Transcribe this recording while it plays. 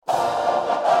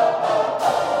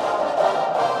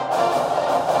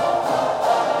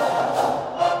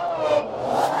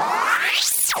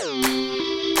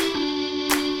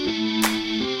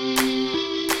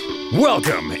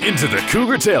Welcome into the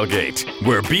Cougar Tailgate,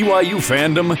 where BYU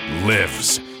fandom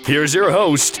lives. Here's your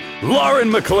host, Lauren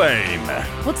McLean.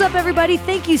 What's up, everybody?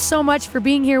 Thank you so much for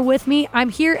being here with me. I'm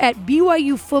here at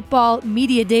BYU Football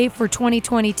Media Day for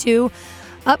 2022.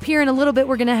 Up here in a little bit,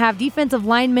 we're going to have defensive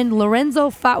lineman Lorenzo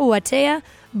Fauatea.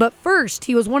 But first,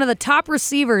 he was one of the top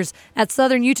receivers at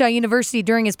Southern Utah University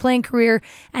during his playing career,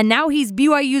 and now he's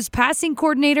BYU's passing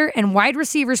coordinator and wide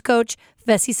receivers coach,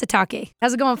 Fesi Sitake.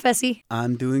 How's it going, Fesi?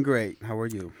 I'm doing great. How are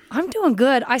you? I'm doing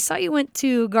good. I saw you went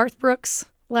to Garth Brooks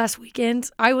last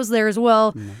weekend. I was there as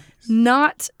well. Nice.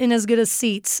 Not in as good a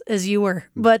seats as you were,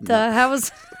 but how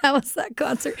was that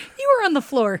concert? You were on the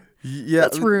floor. Yeah,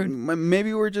 that's rude.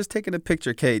 Maybe we're just taking a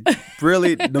picture, Kate.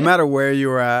 Really, no matter where you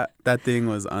were at, that thing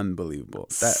was unbelievable.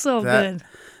 Good.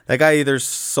 That guy either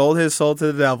sold his soul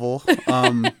to the devil,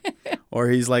 or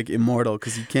he's like immortal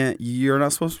because you're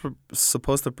not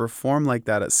supposed to perform like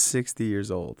that at 60 years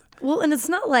old. Well, and it's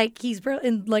not like he's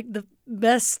in like the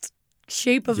best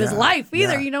shape of his life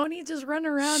either, and he's just running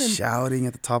around and shouting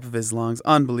at the top of his lungs.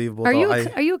 Unbelievable. Are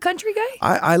you a country guy?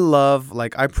 I love,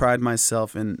 I pride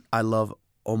myself in, I love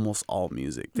almost all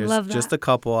music. There's just a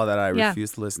couple that I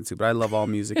refuse to listen to, but I love all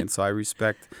music, and so I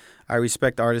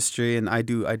respect artistry, and I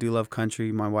do love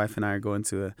country. My wife and I are going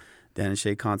to a Dan and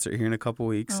Shay concert here in a couple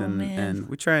weeks, and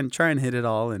we try and hit it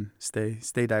all and stay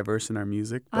diverse in our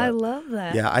music. But, I love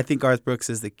that. Yeah, I think Garth Brooks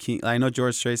is the king. I know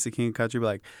George Strait's the king of country,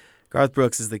 but Garth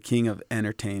Brooks is the king of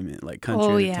entertainment,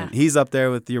 country entertainment. He's up there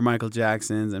with your Michael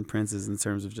Jacksons and Princes in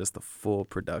terms of just the full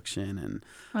production. And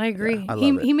I agree. Yeah, I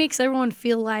love it. He makes everyone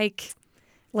feel like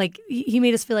he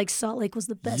made us feel like Salt Lake was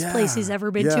the best place he's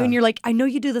ever been to. And you're like, I know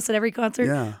you do this at every concert.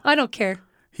 Yeah. I don't care.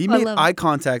 He made eye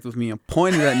contact with me and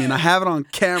pointed at me, and I have it on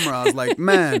camera. I was like,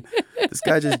 man, this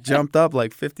guy just jumped up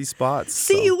 50 spots.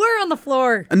 See, you were on the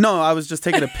floor. No, I was just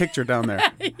taking a picture down there.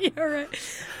 You're right.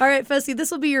 All right, Fesi,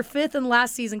 this will be your 5th and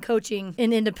last season coaching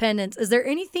in Independence. Is there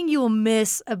anything you will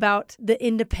miss about the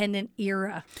Independent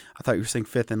era? I thought you were saying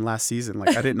 5th and last season.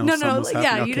 I didn't know something was happening.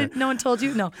 Yeah, you didn't. No one told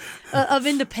you. No, of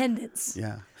Independence.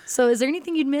 Yeah. So is there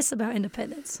anything you'd miss about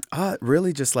Independence?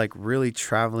 Really just really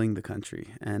traveling the country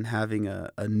and having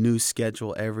a new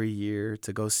schedule every year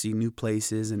to go see new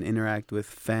places and interact with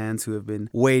fans who have been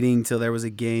waiting till there was a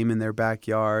game in their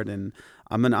backyard. And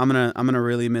I'm gonna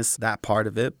really miss that part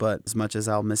of it, but as much as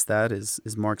I'll miss that is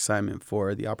more excitement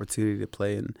for the opportunity to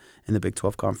play in the Big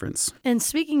 12 Conference. And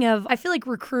speaking of, I feel like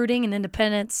recruiting in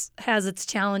Independence has its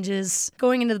challenges.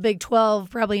 Going into the Big 12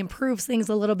 probably improves things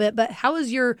a little bit, but how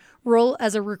has your role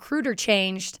as a recruiter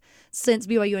changed since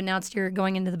BYU announced you're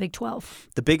going into the Big 12?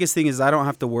 The biggest thing is I don't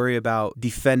have to worry about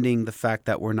defending the fact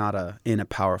that we're not in a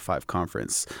Power 5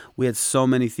 conference. We had so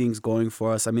many things going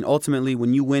for us. I mean, ultimately,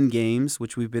 when you win games,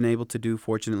 which we've been able to do,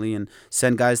 fortunately, and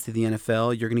send guys to the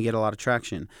NFL, you're going to get a lot of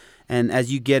traction. And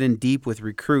as you get in deep with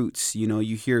recruits,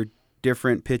 you hear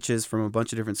different pitches from a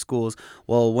bunch of different schools.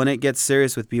 Well, when it gets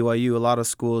serious with BYU, a lot of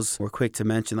schools were quick to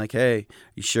mention hey,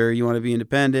 you sure you want to be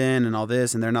independent and all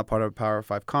this, and they're not part of a Power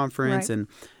 5 conference. Right.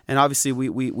 And obviously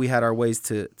we had our ways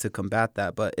to combat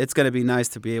that, but it's going to be nice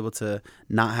to be able to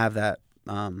not have that,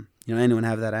 anyone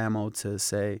have that ammo to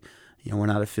say, we're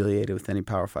not affiliated with any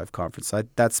Power 5 conference. So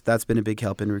that's been a big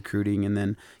help in recruiting, and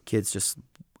then kids just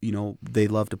they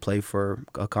love to play for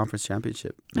a conference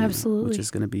championship. Absolutely. Which is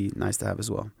going to be nice to have as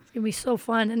well. It's going to be so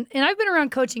fun. And I've been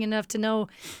around coaching enough to know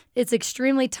it's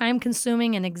extremely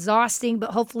time-consuming and exhausting,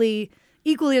 but hopefully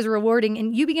equally as rewarding.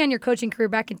 And you began your coaching career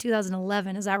back in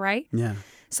 2011, is that right? Yeah.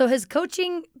 So has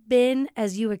coaching been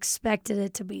as you expected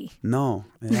it to be? No,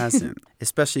 it hasn't.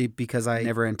 Especially because I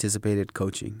never anticipated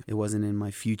coaching. It wasn't in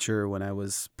my future when I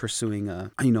was pursuing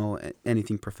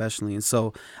anything professionally. And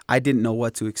so I didn't know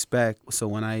what to expect. So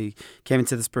when I came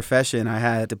into this profession, I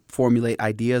had to formulate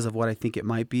ideas of what I think it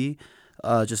might be.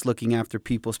 Just looking after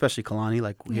people, especially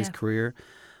Kalani, his career.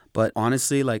 But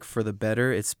honestly, for the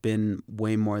better, it's been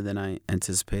way more than I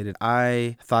anticipated.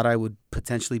 I thought I would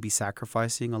potentially be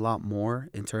sacrificing a lot more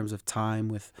in terms of time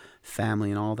with family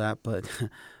and all that, but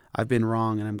I've been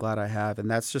wrong, and I'm glad I have. And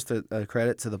that's just a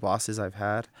credit to the bosses I've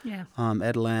had. Yeah.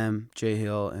 Ed Lamb, Jay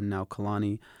Hill, and now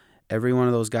Kalani. Every one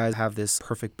of those guys have this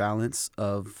perfect balance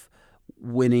of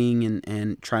winning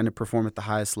and trying to perform at the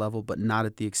highest level, but not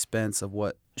at the expense of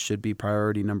what should be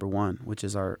priority number one, which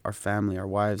is our family, our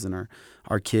wives, and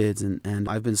our kids. And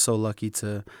I've been so lucky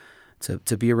to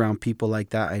be around people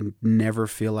like that. I never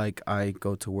feel like I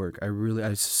go to work.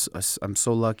 I'm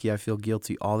so lucky. I feel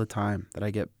guilty all the time that I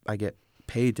get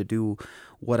paid to do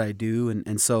what I do,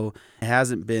 and so it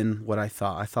hasn't been what I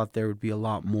thought. I thought there would be a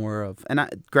lot more of, and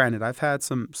granted, I've had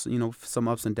some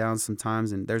ups and downs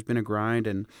sometimes, and there's been a grind,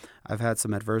 and I've had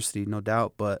some adversity, no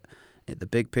doubt, but the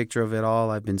big picture of it all,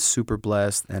 I've been super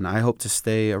blessed, and I hope to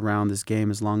stay around this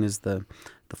game as long as the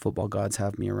football gods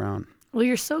have me around. Well,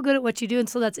 you're so good at what you do, and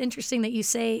so that's interesting that you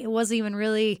say it wasn't even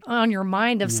really on your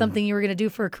mind of something you were going to do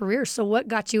for a career. So what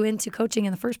got you into coaching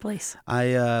in the first place?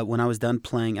 When I was done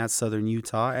playing at Southern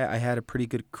Utah, I had a pretty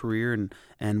good career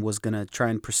and was going to try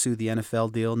and pursue the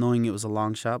NFL deal, knowing it was a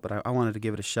long shot, but I wanted to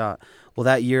give it a shot. Well,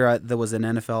 that year it was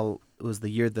the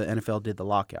year the NFL did the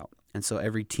lockout. And so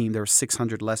every team, there were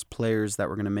 600 less players that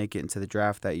were going to make it into the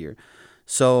draft that year.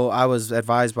 So I was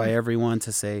advised by everyone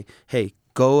to say, hey,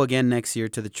 go again next year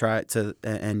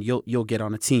and you'll get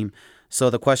on a team. So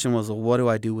the question was, well, what do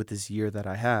I do with this year that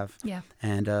I have? Yeah.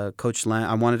 And Coach Lamb,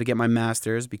 I wanted to get my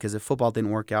master's because if football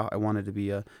didn't work out, I wanted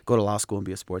to go to law school and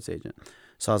be a sports agent.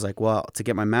 So I was like, well, to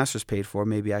get my master's paid for,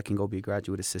 maybe I can go be a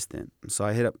graduate assistant. So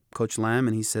I hit up Coach Lamb,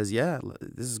 and he says, yeah,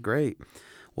 this is great.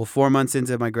 Well, 4 months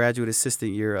into my graduate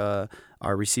assistant year,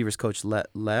 our receivers coach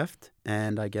left,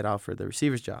 and I get offered the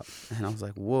receivers job. And I was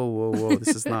like, whoa,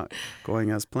 this is not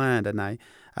going as planned. And I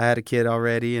had a kid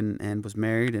already and was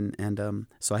married, and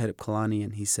so I hit up Kalani,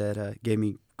 and he said, gave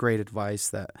me great advice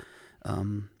that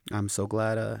I'm so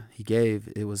glad he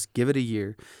gave. It was give it a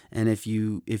year, and if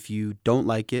you don't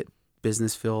like it,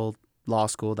 business field, law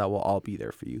school, that will all be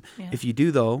there for you. Yeah. If you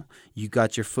do, though, you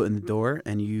got your foot in the door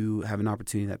and you have an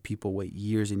opportunity that people wait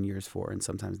years and years for and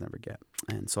sometimes never get.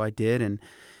 And so I did, and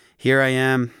here I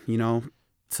am,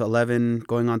 it's 11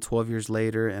 going on 12 years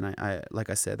later, and I like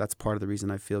I said, that's part of the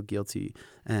reason I feel guilty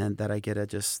and that I get to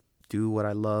just do what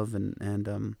I love and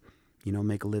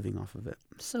make a living off of it.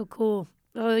 So cool.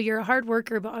 Oh, you're a hard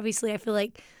worker, but obviously I feel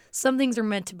like some things are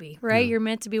meant to be, right? Yeah. You're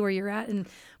meant to be where you're at, and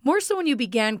more so when you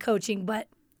began coaching, but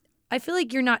I feel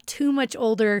like you're not too much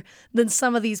older than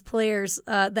some of these players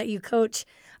that you coach.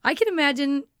 I can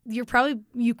imagine you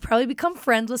probably become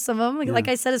friends with some of them. Like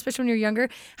I said, especially when you're younger.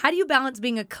 How do you balance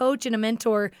being a coach and a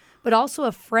mentor, but also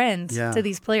a friend to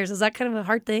these players? Is that kind of a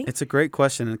hard thing? It's a great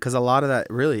question because a lot of that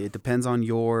really it depends on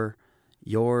your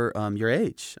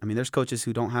age. I mean, there's coaches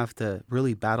who don't have to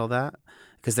really battle that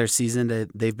because they're seasoned.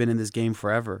 They've been in this game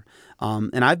forever.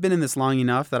 And I've been in this long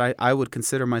enough that I would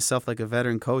consider myself like a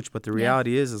veteran coach. But the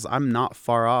reality is I'm not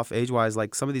far off age-wise.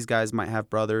 Like some of these guys might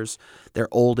have brothers. Their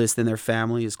oldest in their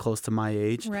family is close to my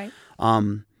age. Right.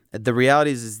 The reality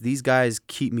is these guys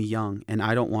keep me young, and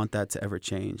I don't want that to ever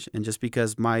change. And just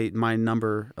because my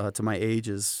number to my age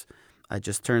is I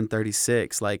just turned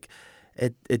 36, like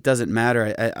it doesn't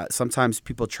matter. I sometimes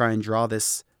people try and draw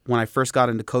this. When I first got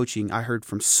into coaching, I heard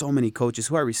from so many coaches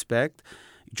who I respect,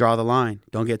 draw the line.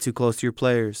 Don't get too close to your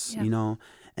players,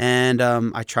 And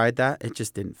I tried that. It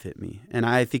just didn't fit me. And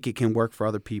I think it can work for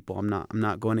other people. I'm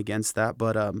not going against that.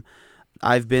 But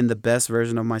I've been the best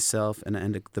version of myself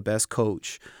and the best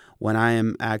coach when I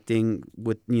am acting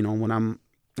with, when I'm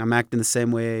acting the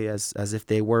same way as if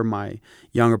they were my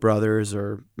younger brothers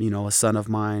or, a son of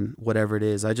mine, whatever it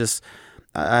is.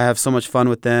 I have so much fun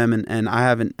with them, and I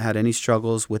haven't had any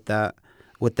struggles with that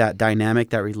dynamic,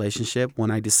 that relationship.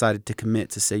 When I decided to commit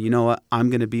to say, you know what, I'm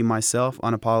going to be myself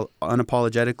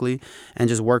unapologetically and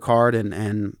just work hard,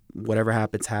 and whatever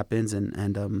happens.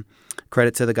 And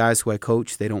credit to the guys who I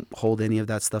coach; they don't hold any of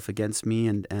that stuff against me,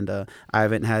 and I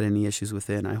haven't had any issues with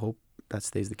it. And I hope that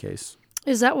stays the case.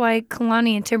 Is that why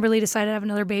Kalani and Timberly decided to have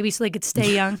another baby so they could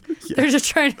stay young? Yeah. They're just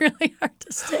trying really hard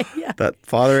to stay young. That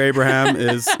Father Abraham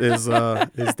is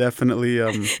definitely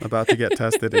about to get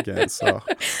tested again. So,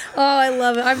 I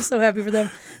love it. I'm so happy for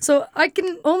them. So I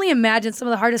can only imagine some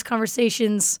of the hardest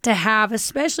conversations to have,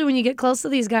 especially when you get close to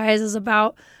these guys, is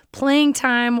about playing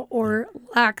time or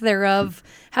lack thereof.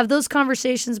 Have those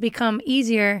conversations become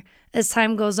easier as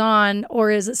time goes on,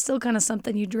 or is it still kind of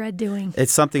something you dread doing?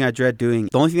 It's something I dread doing.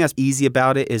 The only thing that's easy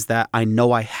about it is that I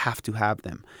know I have to have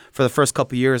them. For the first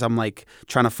couple of years, I'm like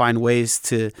trying to find ways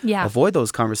to avoid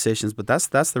those conversations, but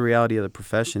that's the reality of the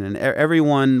profession. And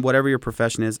everyone, whatever your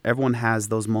profession is, everyone has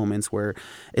those moments where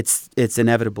it's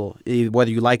inevitable.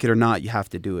 Whether you like it or not, you have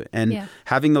to do it. And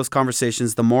having those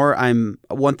conversations,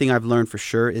 one thing I've learned for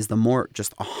sure is the more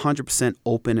just 100%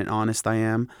 open and honest I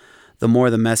am, the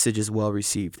more the message is well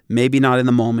received. Maybe not in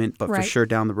the moment, but for sure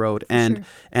down the road. And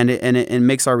it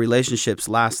makes our relationships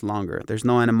last longer. There's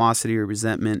no animosity or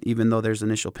resentment, even though there's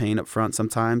initial pain up front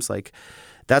sometimes. Like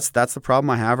that's the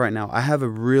problem I have right now. I have a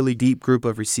really deep group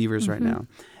of receivers right now,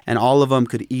 and all of them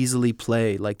could easily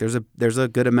play. Like there's a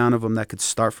good amount of them that could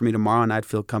start for me tomorrow and I'd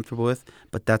feel comfortable with,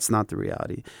 but that's not the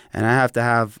reality. And I have to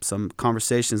have some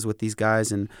conversations with these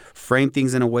guys and frame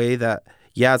things in a way that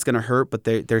yeah, it's going to hurt, but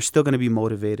they're still going to be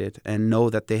motivated and know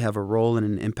that they have a role and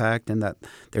an impact and that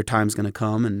their time's going to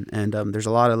come. And there's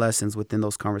a lot of lessons within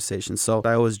those conversations. So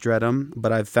I always dread them,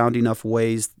 but I've found enough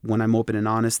ways when I'm open and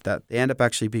honest that they end up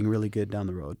actually being really good down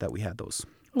the road that we had those.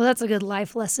 Well, that's a good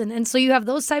life lesson. And so you have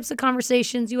those types of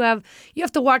conversations. You have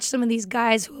to watch some of these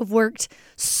guys who have worked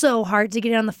so hard to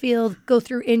get on the field, go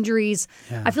through injuries.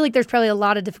 Yeah. I feel like there's probably a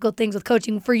lot of difficult things with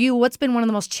coaching. For you, what's been one of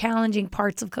the most challenging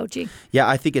parts of coaching? Yeah,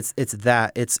 I think it's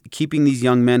that. It's keeping these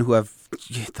young men who have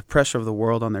the pressure of the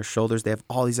world on their shoulders. They have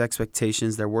all these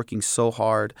expectations. They're working so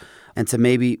hard. And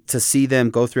to see them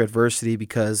go through adversity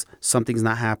because something's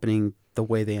not happening the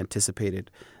way they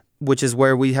anticipated, which is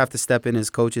where we have to step in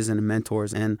as coaches and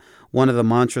mentors. And one of the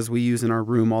mantras we use in our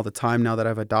room all the time now that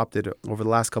I've adopted over the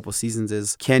last couple of seasons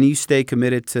is, can you stay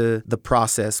committed to the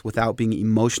process without being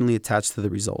emotionally attached to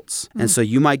the results? Mm-hmm. And so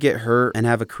you might get hurt and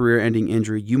have a career-ending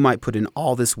injury. You might put in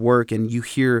all this work and you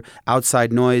hear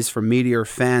outside noise from media or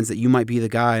fans that you might be the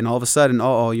guy. And all of a sudden,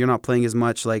 you're not playing as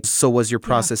much. So was your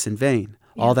process in vain?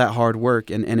 Yeah. All that hard work.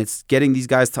 And it's getting these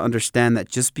guys to understand that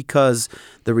just because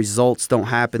the results don't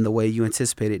happen the way you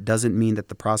anticipate it doesn't mean that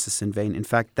the process is in vain. In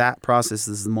fact, that process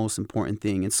is the most important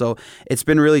thing. And so it's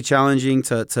been really challenging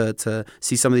to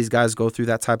see some of these guys go through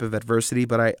that type of adversity.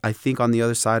 But I think on the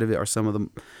other side of it are some of the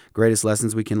greatest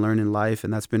lessons we can learn in life.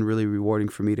 And that's been really rewarding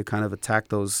for me to kind of attack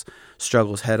those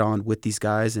struggles head on with these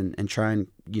guys and try and,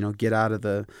 get out of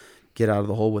the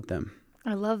hole with them.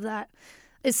 I love that.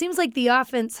 It seems like the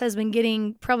offense has been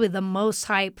getting probably the most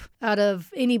hype out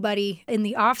of anybody in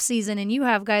the offseason, and you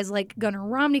have guys like Gunnar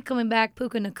Romney coming back,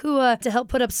 Puka Nacua, to help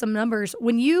put up some numbers.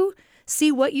 When you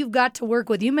see what you've got to work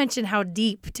with, you mentioned how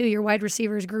deep, too, your wide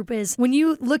receivers group is. When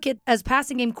you look at, as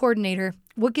passing game coordinator,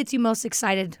 what gets you most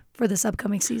excited for this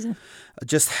upcoming season?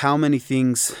 Just how many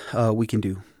things we can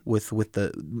do with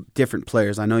the different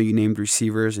players. I know you named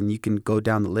receivers, and you can go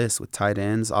down the list with tight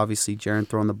ends. Obviously, Jaron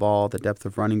throwing the ball, the depth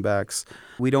of running backs.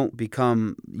 We don't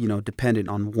become, dependent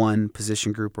on one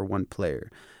position group or one player.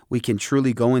 We can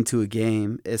truly go into a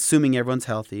game, assuming everyone's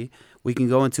healthy, we can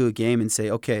go into a game and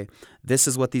say, okay, this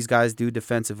is what these guys do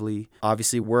defensively.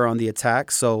 Obviously, we're on the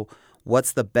attack, so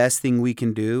what's the best thing we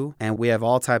can do? And we have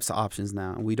all types of options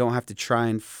now. We don't have to try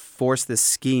and force this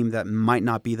scheme that might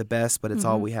not be the best, but it's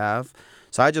all we have.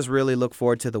 So I just really look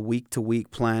forward to the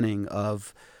week-to-week planning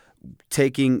of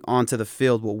taking onto the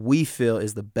field what we feel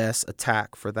is the best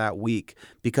attack for that week,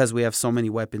 because we have so many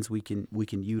weapons we can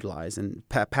utilize. And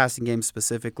passing game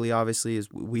specifically, obviously, is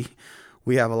we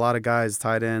have a lot of guys,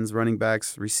 tight ends, running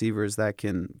backs, receivers that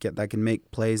can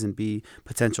make plays and be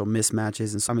potential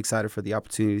mismatches. And so I'm excited for the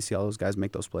opportunity to see all those guys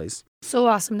make those plays. So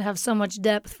awesome to have so much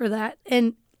depth for that.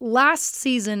 And last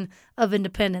season of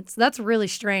Independence, that's really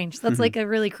strange. That's like a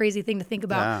really crazy thing to think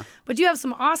about. Yeah. But you have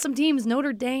some awesome teams,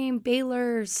 Notre Dame,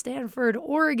 Baylor, Stanford,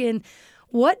 Oregon.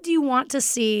 What do you want to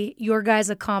see your guys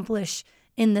accomplish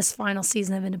in this final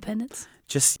season of Independence?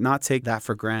 Just not take that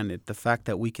for granted. The fact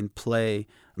that we can play,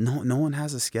 no one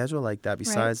has a schedule like that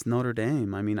besides Notre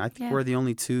Dame. I mean, I think we're the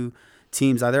only two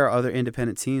teams. There are other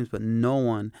independent teams, but no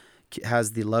one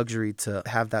has the luxury to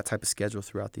have that type of schedule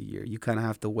throughout the year. You kind of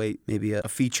have to wait maybe a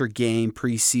feature game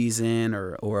preseason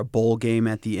or a bowl game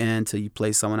at the end till you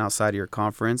play someone outside of your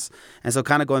conference. And so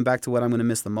kind of going back to what I'm going to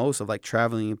miss the most of, like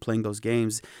traveling and playing those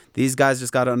games, these guys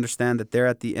just got to understand that they're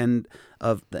at the end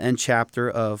chapter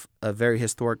of a very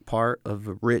historic part of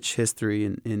a rich history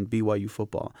in BYU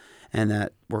football, and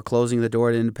that we're closing the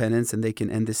door to Independence and they can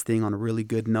end this thing on a really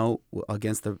good note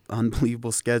against the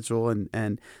unbelievable schedule,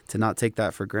 and to not take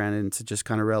that for granted and to just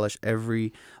kind of relish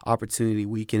every opportunity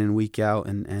week in and week out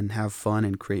and have fun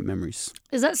and create memories.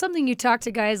 Is that something you talk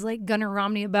to guys like Gunnar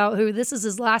Romney about, who this is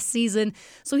his last season?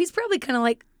 So he's probably kind of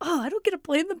like, I don't get to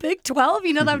play in the Big 12.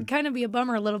 That would kind of be a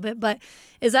bummer a little bit. But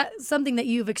is that something that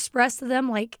you've expressed to them?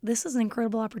 Like, this is an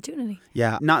incredible opportunity.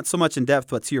 Yeah, not so much in depth,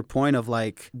 but to your point of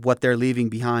like what they're leaving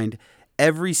behind.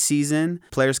 Every season,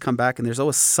 players come back and there's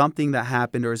always something that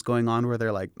happened or is going on where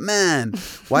they're like, man,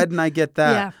 why didn't I get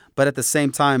that? Yeah. But at the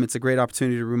same time, it's a great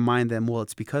opportunity to remind them, well,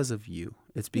 it's because of you.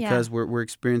 It's because we're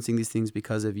experiencing these things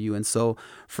because of you. And so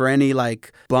for any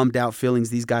like bummed out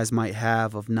feelings these guys might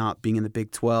have of not being in the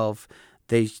Big 12,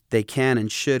 they can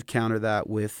and should counter that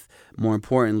with, more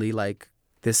importantly, like,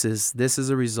 this is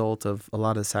a result of a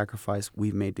lot of the sacrifice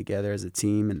we've made together as a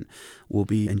team, and we'll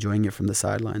be enjoying it from the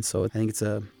sidelines. So I think it's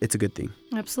a good thing.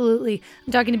 Absolutely.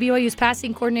 I'm talking to BYU's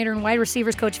passing coordinator and wide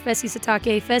receivers coach, Fesi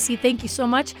Sitake. Fesi, thank you so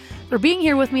much for being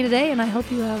here with me today, and I hope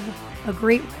you have a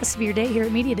great rest of your day here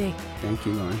at Media Day. Thank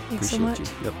you, Lauren. Thanks so much.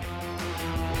 Appreciate you. Yep.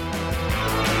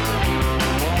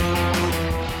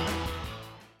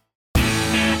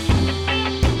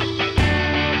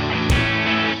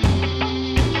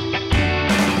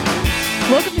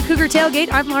 Cougar Tailgate.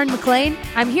 I'm Lauren McLean.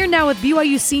 I'm here now with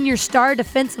BYU senior star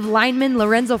defensive lineman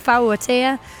Lorenzo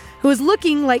Fauatea, who is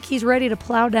looking like he's ready to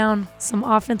plow down some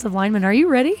offensive linemen. Are you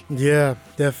ready? Yeah,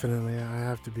 definitely. I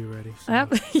have to be ready. So.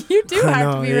 You do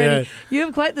have to be ready. Yeah. You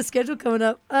have quite the schedule coming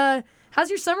up. How's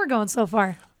your summer going so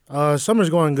far? Summer's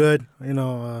going good.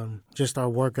 Just our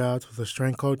workouts with the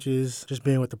strength coaches, just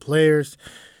being with the players.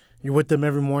 You're with them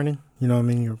every morning. You know what I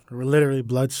mean? You're literally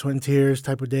blood, sweat, and tears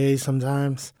type of days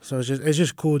sometimes. So it's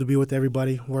just cool to be with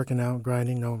everybody, working out,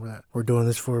 grinding, knowing that we're doing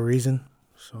this for a reason.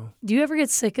 So. Do you ever get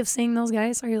sick of seeing those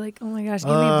guys? Are you like, oh my gosh, give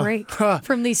me a break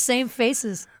from these same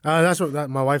faces? That's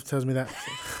what my wife tells me that.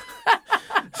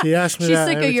 She asks me she's that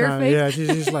sick every of your time. face. Yeah, she's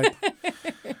just like,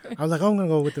 I was like, I'm going to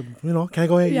go with can I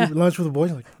go ahead and eat lunch with the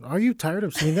boys? Like, are you tired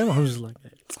of seeing them? I'm just like,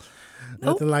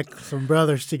 nothing like some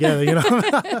brothers together,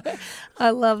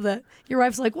 I love that. Your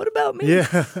wife's like, what about me?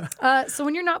 Yeah. So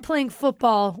when you're not playing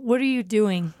football, what are you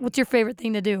doing? What's your favorite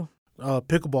thing to do?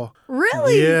 Pickleball.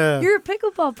 Really? Yeah. You're a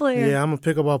pickleball player. Yeah, I'm a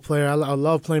pickleball player. I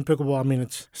love playing pickleball. I mean,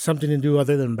 it's something to do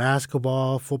other than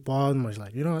basketball, football. And I was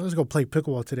like, let's go play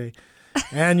pickleball today.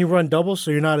 And you run doubles,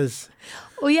 so you're not as...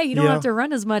 Well, yeah, you don't have to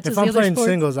run as much as the If I'm other playing sports.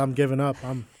 singles, I'm giving up.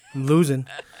 I'm losing.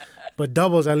 But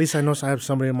doubles, at least I know I have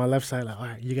somebody on my left side. Like, all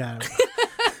right, you got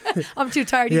it. I'm too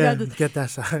tired. You Yeah, got this. get that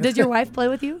side. Does your wife play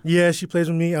with you? Yeah, she plays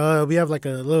with me. We have like a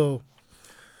little...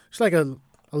 It's like a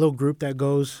little group that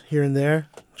goes here and there.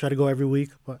 Try to go every week,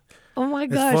 but... Oh, my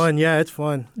It's gosh. fun. Yeah, it's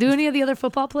fun. Do any of the other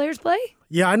football players play?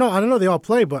 Yeah, I know they all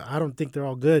play, but I don't think they're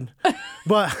all good.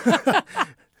 But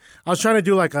I was trying to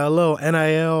do like a little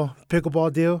NIL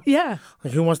pickleball deal. Yeah.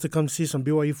 Like, who wants to come see some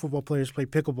BYU football players play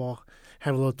pickleball?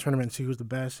 Have a little tournament and see who's the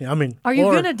best. Yeah, I mean, Are you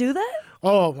going to do that?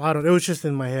 Oh, I don't. It was just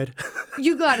in my head.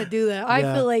 You got to do that. I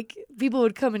Yeah. feel like people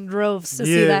would come in droves to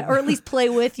see Yeah. that, or at least play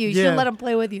with you. You should Yeah. let them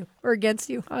play with you or against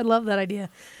you. I love that idea.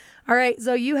 All right,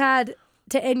 so you had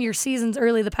to end your seasons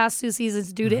early, the past 2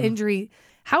 seasons, due to injury.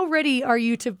 How ready are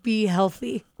you to be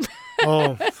healthy?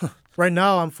 Oh, right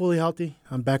now I'm fully healthy.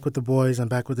 I'm back with the boys. I'm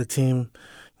back with the team.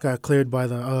 Got cleared by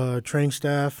the training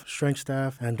staff, strength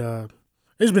staff, and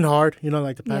it's been hard,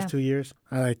 like the past 2 years.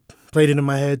 I played it in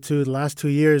my head too. The last 2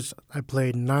 years, I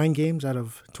played 9 games out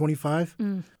of 25.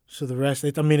 So the rest,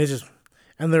 it's just,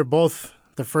 and they're both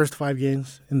the first 5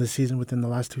 games in the season within the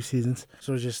last 2 seasons.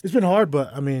 So it's been hard,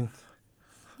 but I mean.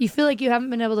 You feel like you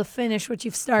haven't been able to finish what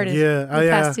you've started Yeah, the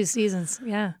past 2 seasons.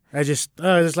 Yeah.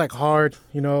 It's like hard,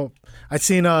 I'd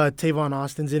seen Tavon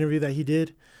Austin's interview that he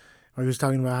did, where he was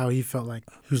talking about how he felt like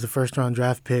he was the first round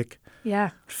draft pick.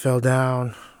 Yeah. Fell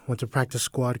down, went to practice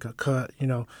squad, got cut,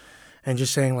 and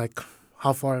just saying like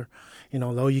how far,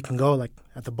 low you can go. Like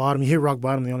at the bottom, you hit rock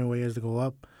bottom, the only way is to go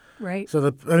up. Right.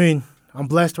 So I'm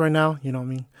blessed right now,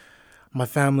 My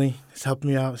family has helped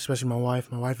me out, especially my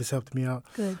wife. My wife has helped me out.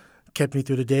 Good. Kept me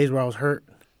through the days where I was hurt,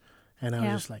 and I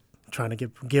was just like trying to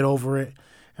get over it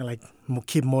and like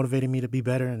keep motivating me to be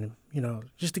better and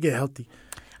just to get healthy.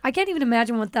 I can't even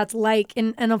imagine what that's like,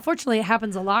 and unfortunately it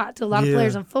happens a lot to a lot of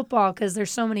players in football because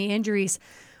there's so many injuries.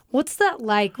 What's that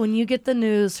like when you get the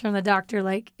news from the doctor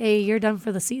like, hey, you're done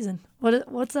for the season?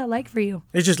 What's that like for you?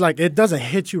 It's just like it doesn't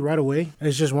hit you right away.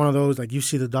 It's just one of those like you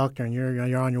see the doctor and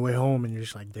you're on your way home and you're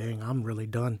just like, dang, I'm really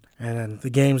done. And then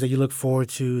the games that you look forward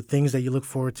to, things that you look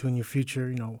forward to in your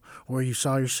future, where you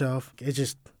saw yourself.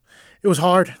 It was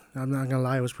hard. I'm not gonna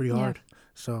lie, it was pretty hard.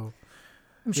 So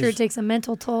I'm sure it takes a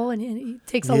mental toll and it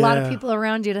takes a lot of people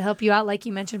around you to help you out, like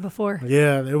you mentioned before.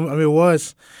 Yeah, it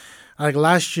was. Like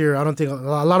last year, I don't think a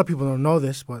lot of people don't know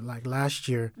this, but like last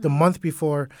year, the month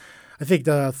before, I think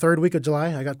the 3rd week of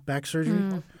July, I got back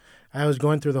surgery. I was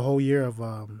going through the whole year of,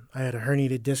 I had a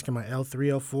herniated disc in my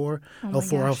L3, L4, L4,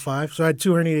 L5. So I had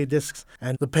 2 herniated discs.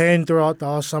 And the pain throughout the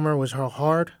all summer was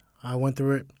hard. I went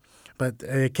through it. But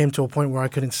it came to a point where I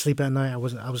couldn't sleep at night. I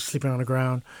was sleeping on the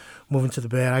ground, moving to the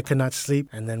bed. I could not sleep.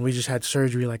 And then we just had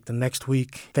surgery like the next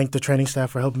week. Thank the training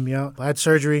staff for helping me out. I had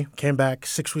surgery, came back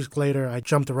 6 weeks later. I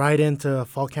jumped right into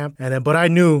fall camp. But I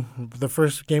knew the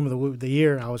first game of the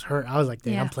year I was hurt. I was like,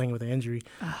 dang, I'm playing with an injury.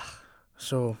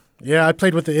 So, yeah, I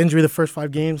played with the injury the first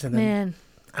 5 games. And then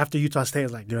after Utah State, I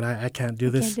was like, dude, I can't do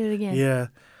this. Can't do it again. Yeah.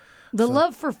 The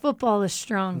love for football is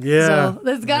strong. Yeah. So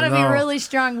it's got to be really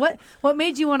strong. What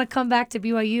made you want to come back to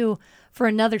BYU for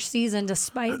another season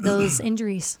despite those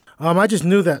injuries? I just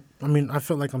knew that. I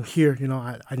felt like I'm here.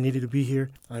 I needed to be here.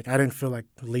 Like, I didn't feel like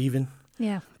leaving.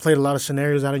 Yeah. Played a lot of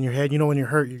scenarios out in your head. When you're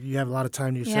hurt, you have a lot of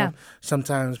time to yourself. Yeah.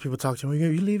 Sometimes people talk to me, are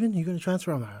you leaving? You going to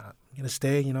transfer? I'm like, I'm going to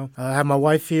stay, I have my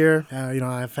wife here.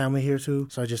 I have family here too.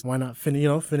 So I just, why not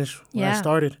finish where I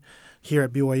started? here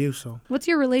at BYU. So, What's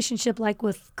your relationship like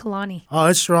with Kalani? oh,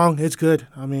 it's strong. It's good.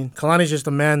 I mean, Kalani's just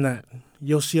a man that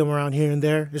you'll see him around here and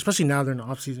there, especially now they're in the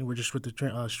off season. We're just with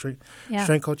the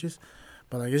strength coaches.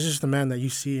 But like, it's just a man that you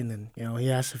see, and then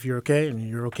he asks if you're okay, and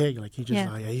you're okay. Like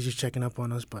he's just checking up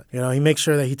on us. But he makes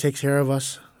sure that he takes care of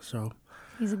us. So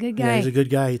He's a good guy. yeah, he's a good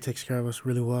guy. He takes care of us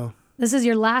really well. This is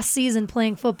your last season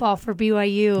playing football for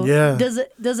BYU. Yeah.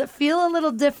 Does it feel a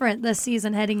little different this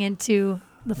season heading into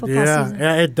the football season?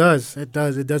 Yeah, it does. It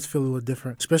does feel a little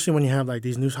different, especially when you have like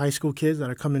these new high school kids that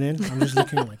are coming in. I'm just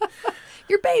looking like,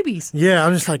 You're babies. yeah,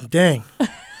 I'm just like, dang,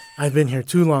 I've been here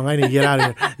too long. I need to get out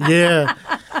of here. Yeah.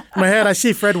 In my head, I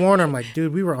see Fred Warner. I'm like,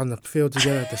 dude, we were on the field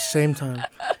together at the same time.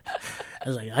 I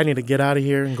was like, I need to get out of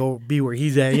here and go be where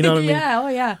he's at. You know what I mean? Yeah, oh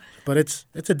yeah. But it's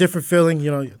a different feeling.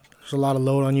 There's a lot of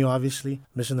load on you, obviously,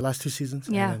 missing the last 2 seasons.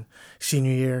 Yeah. And then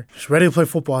senior year, just ready to play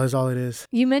football is all it is.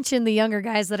 You mentioned the younger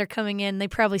guys that are coming in. They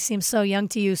probably seem so young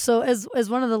to you. So as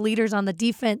one of the leaders on the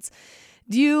defense,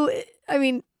 do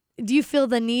you feel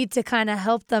the need to kind of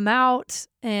help them out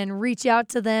and reach out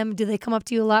to them? Do they come up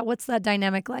to you a lot? What's that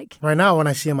dynamic like? Right now, when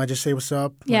I see them, I just say, what's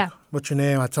up? Yeah. Like, what's your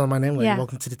name? I tell them my name, like, Yeah.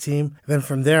 welcome to the team. Then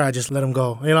from there, I just let them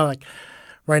go. Like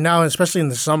right now, especially in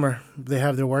the summer, they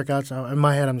have their workouts. In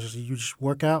my head, you just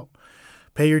work out,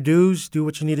 pay your dues, do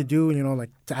what you need to do, like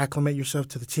to acclimate yourself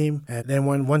to the team. And then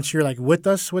once you're like with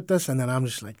us, and then I'm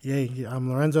just like, yeah,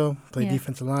 I'm Lorenzo, play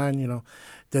defensive line,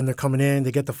 Then they're coming in,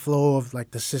 they get the flow of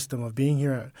like the system of being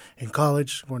here in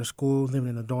college, going to school, living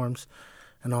in the dorms,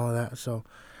 and all of that. So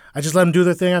I just let them do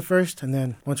their thing at first, and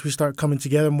then once we start coming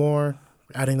together more,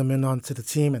 adding them in onto the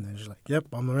team, and then just like, yep,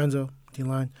 I'm Lorenzo,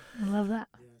 D-line. I love that.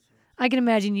 I can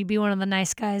imagine you'd be one of the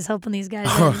nice guys helping these guys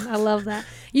in. I love that.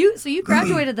 So you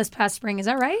graduated this past spring, is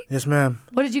that right? Yes, ma'am.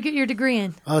 What did you get your degree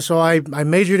in? So I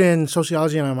majored in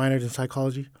sociology and I minored in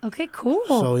psychology. Okay, cool.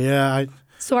 So yeah,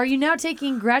 So are you now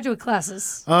taking graduate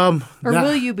classes? or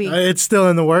will you be? It's still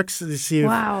in the works to see.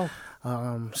 Wow.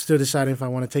 Still deciding if I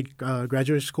want to take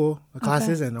graduate school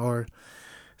classes or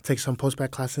take some post-bac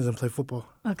classes and play football.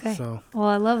 Okay. So, well,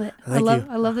 I love it. Thank you.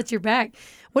 I love that you're back.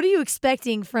 What are you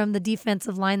expecting from the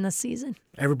defensive line this season?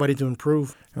 everybody to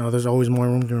improve. There's always more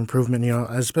room to improvement.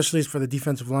 Especially for the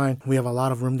defensive line, we have a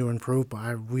lot of room to improve.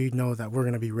 But we know that we're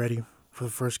going to be ready for the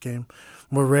first game.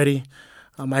 We're ready.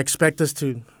 I expect us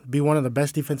to be one of the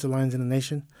best defensive lines in the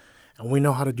nation, and we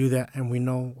know how to do that, and we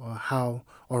know how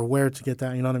or where to get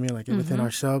that. You know what I mean? Like within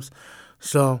ourselves.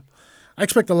 So I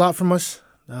expect a lot from us.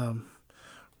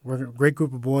 We're a great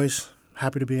group of boys.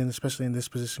 Happy to be especially in this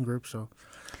position group. So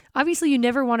obviously, you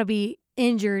never want to be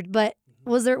injured, but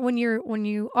was there when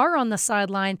you are on the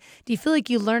sideline, do you feel like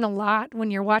you learn a lot when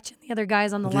you're watching the other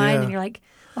guys on the line and you're like,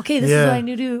 okay, this is what I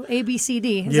need to do, A, B, C,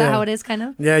 D. Is that how it is, kind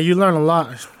of? Yeah, you learn a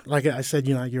lot. Like I said,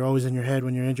 you're always in your head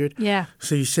when you're injured. Yeah.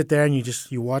 So you sit there and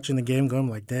you're watching the game going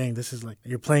like, dang, this is like,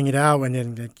 you're playing it out, and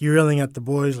then you're yelling at the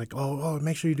boys like, oh,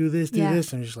 make sure you do this, and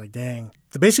you're just like, dang.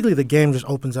 Basically, the game just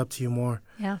opens up to you more.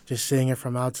 Yeah. Just seeing it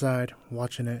from outside,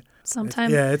 watching it.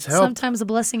 Sometimes, it's helped. Sometimes a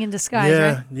blessing in disguise,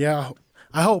 right? Yeah.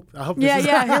 I hope. Yeah.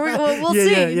 Here we'll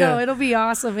see. Yeah. No, it'll be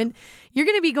awesome. And you're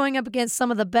going to be going up against some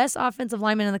of the best offensive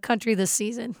linemen in the country this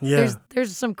season. Yeah.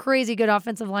 There's some crazy good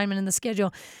offensive linemen in the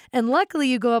schedule. And luckily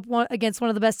you go up against one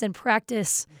of the best in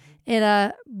practice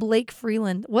in Blake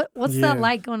Freeland. What's that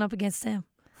like going up against him?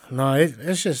 No,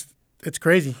 it's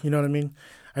crazy. You know what I mean?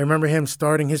 I remember him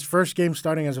his first game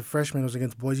starting as a freshman was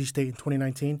against Boise State in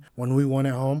 2019 when we won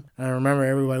at home. And I remember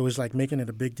everybody was like making it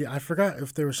a big deal. I forgot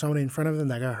if there was somebody in front of him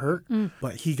that got hurt,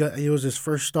 but it was his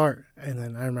first start. And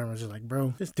then I remember I was just like,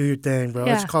 bro, just do your thing, bro.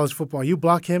 It's college football. You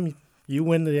block him, you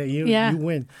win. You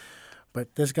win.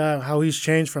 But this guy, how he's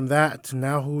changed from that to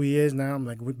now who he is now, I'm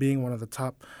like being one of the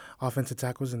top offensive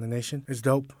tackles in the nation. It's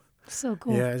dope. So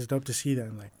cool. Yeah, it's dope to see that.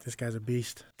 I'm like, this guy's a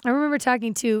beast. I remember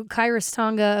talking to Kairos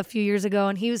Tonga a few years ago,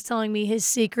 and he was telling me his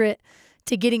secret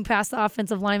to getting past the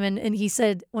offensive lineman. And he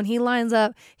said when he lines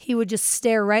up, he would just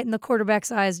stare right in the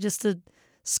quarterback's eyes just to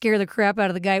scare the crap out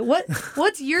of the guy.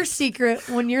 What's your secret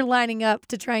when you're lining up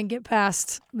to try and get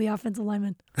past the offensive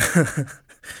lineman?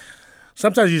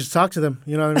 Sometimes you just talk to them.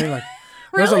 You know what I mean? Like,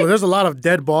 Really? There's a lot of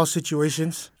dead ball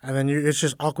situations, and then it's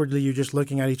just awkwardly you're just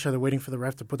looking at each other, waiting for the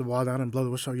ref to put the ball down and blow the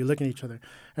whistle. You're looking at each other,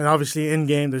 and obviously in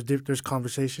game there's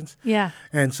conversations. Yeah.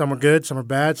 And some are good, some are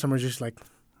bad, some are just like,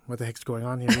 what the heck's going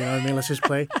on here? You know what I mean? Let's just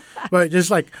play, but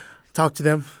just like talk to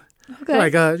them, Okay.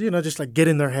 like just like get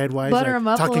in their head wise, Butter like, 'em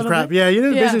up a talking little crap. bit.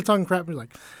 Yeah, basically talking crap.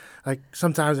 Like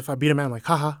sometimes if I beat a man, I'm like,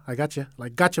 haha, I got you.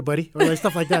 Like, gotcha, buddy. Or like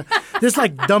stuff like that. Just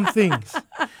like dumb things.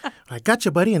 Like, gotcha,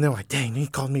 buddy. And they're like, dang, he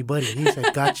called me buddy. He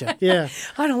said, gotcha. Yeah.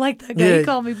 I don't like that guy. Yeah. He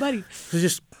called me buddy. So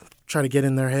just try to get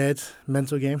in their heads,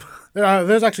 mental game.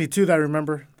 There's actually two that I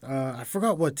remember. I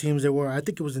forgot what teams they were. I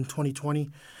think it was in 2020.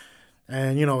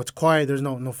 And, it's quiet. There's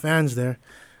no fans there.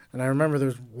 And I remember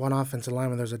there's one offensive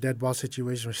lineman. There's a dead ball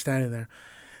situation. We're standing there.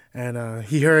 And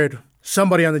he heard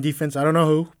somebody on the defense. I don't know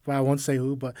who, but I won't say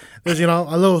who. But there's,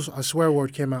 a swear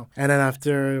word came out. And then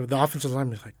after the offensive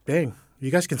lineman was like, dang,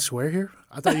 you guys can swear here?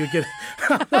 I thought you'd get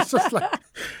I was just like,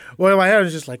 well, in my head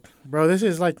was just like, bro, this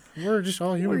is like, we're just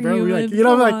all human, bro.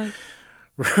 We're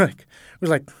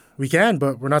like, we can,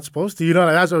 but we're not supposed to.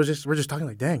 That's what we're just talking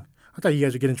like, dang. I thought you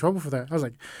guys would get in trouble for that. I was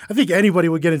like, I think anybody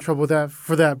would get in trouble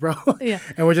for that, bro. Yeah.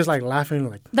 And we're just like laughing.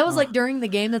 Like that was like during the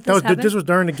game that this happened? This was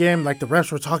during the game. Like the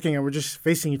refs were talking and we're just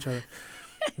facing each other.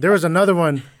 There was another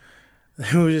one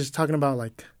who was just talking about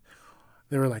like,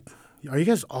 they were like, are you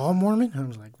guys all Mormon? And I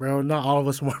was like, bro, not all of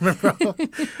us Mormon, bro.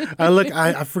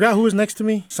 I forgot who was next to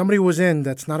me. Somebody was in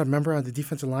that's not a member on the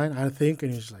defensive line, I think.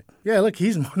 And he was like, yeah, look,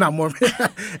 he's not Mormon.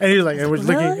 And he was like, and we're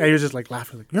looking, and he was just like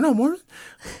laughing, like, you're not Mormon?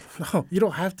 No, you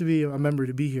don't have to be a member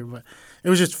to be here. But it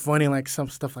was just funny, like some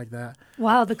stuff like that.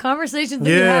 Wow, the conversations that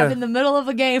you have in the middle of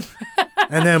a game.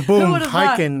 And then boom,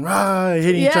 hiking,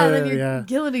 hitting each other. And then you're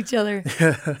killing each other.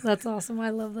 That's awesome.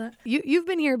 I love that. You've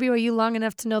been here at BYU long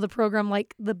enough to know the program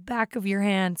like the back of your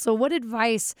hand. So what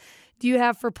advice do you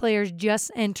have for players just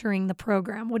entering the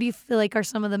program? What do you feel like are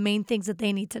some of the main things that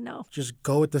they need to know? Just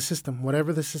go with the system.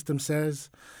 Whatever the system says,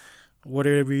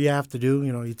 whatever you have to do,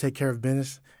 you take care of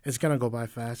business. It's going to go by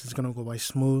fast. It's going to go by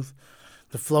smooth.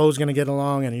 The flow is going to get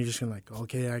along, and you're just going to like,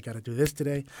 okay, I got to do this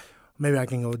today. Maybe I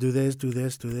can go do this,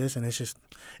 and it's just,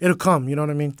 it'll come, you know what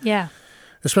I mean? Yeah.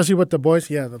 Especially with the boys,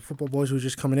 the football boys who are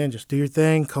just coming in, just do your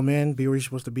thing, come in, be where you're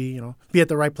supposed to be, be at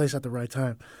the right place at the right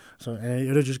time. So, and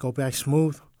it'll just go back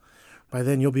smooth. By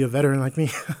then, you'll be a veteran like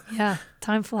me. Yeah,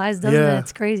 time flies, doesn't it?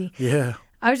 It's crazy. Yeah.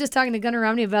 I was just talking to Gunnar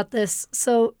Romney about this.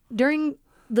 So during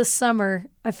the summer,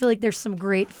 I feel like there's some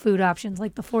great food options,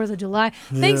 like the 4th of July.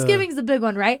 Yeah. Thanksgiving's the big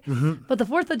one, right? Mm-hmm. But the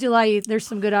 4th of July, there's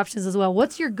some good options as well.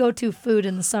 What's your go-to food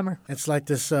in the summer? It's like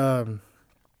this,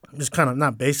 just kind of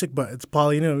not basic, but it's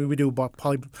we do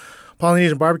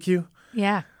Polynesian barbecue.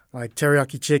 Yeah. Like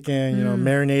teriyaki chicken,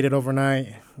 marinated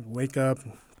overnight. Wake up,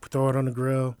 throw it on the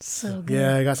grill. So good.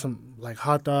 Yeah, I got some like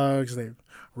hot dogs,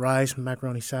 rice,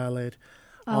 macaroni salad.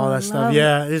 All that stuff.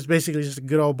 Yeah, it's basically just a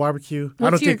good old barbecue.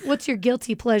 What's your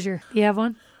guilty pleasure? Do you have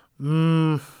one?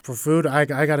 For food,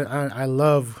 I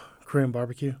love Korean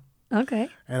barbecue. Okay.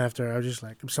 And after I was just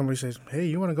like, if somebody says, hey,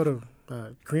 you want to go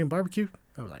to Korean barbecue?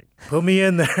 I was like, put me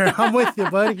in there. I'm with you,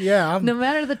 buddy. Yeah. No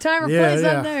matter the time or place,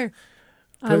 I'm there.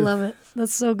 I love it.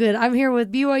 That's so good. I'm here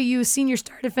with BYU senior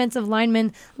star defensive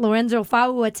lineman Lorenzo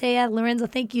Fa'uatea. Lorenzo,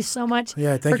 thank you so much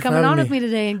for coming on with me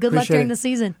today, and good luck during the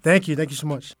season. Thank you. Thank you so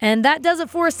much. And that does it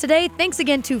for us today. Thanks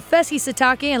again to Fesi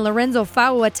Sitake and Lorenzo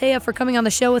Fa'uatea for coming on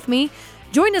the show with me.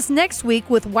 Join us next week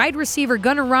with wide receiver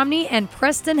Gunnar Romney and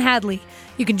Preston Hadley.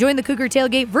 You can join the Cougar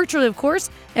Tailgate virtually, of course,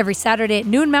 every Saturday at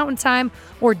noon Mountain Time,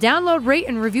 or download, rate,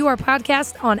 and review our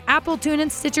podcast on Apple, TuneIn,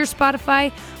 Stitcher,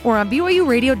 Spotify, or on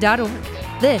BYURadio.org.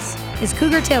 This is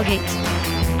Cougar Tailgate.